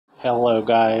Hello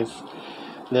guys,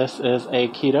 this is a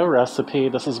keto recipe.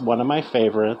 This is one of my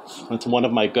favorites. It's one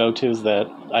of my go-tos that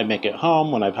I make at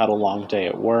home when I've had a long day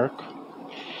at work.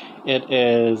 It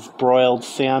is broiled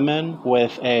salmon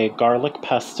with a garlic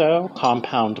pesto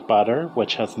compound butter,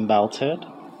 which has melted,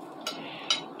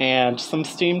 and some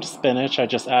steamed spinach. I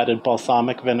just added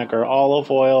balsamic vinegar,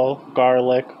 olive oil,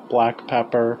 garlic, black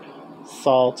pepper,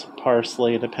 salt,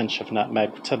 parsley, and a pinch of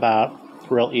nutmeg to that.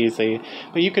 Real easy.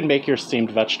 But you can make your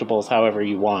steamed vegetables however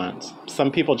you want.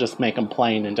 Some people just make them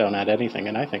plain and don't add anything,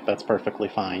 and I think that's perfectly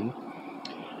fine.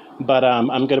 But I'm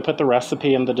going to put the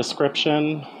recipe in the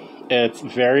description. It's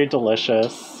very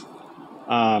delicious,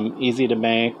 easy to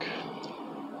make.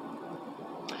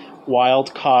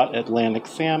 Wild caught Atlantic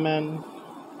salmon.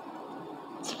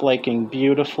 It's flaking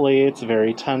beautifully. It's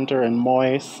very tender and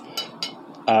moist.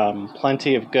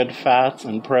 Plenty of good fats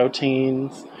and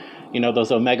proteins. You know,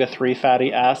 those omega-3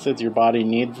 fatty acids, your body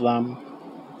needs them.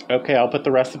 Okay, I'll put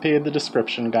the recipe in the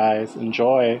description, guys.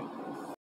 Enjoy.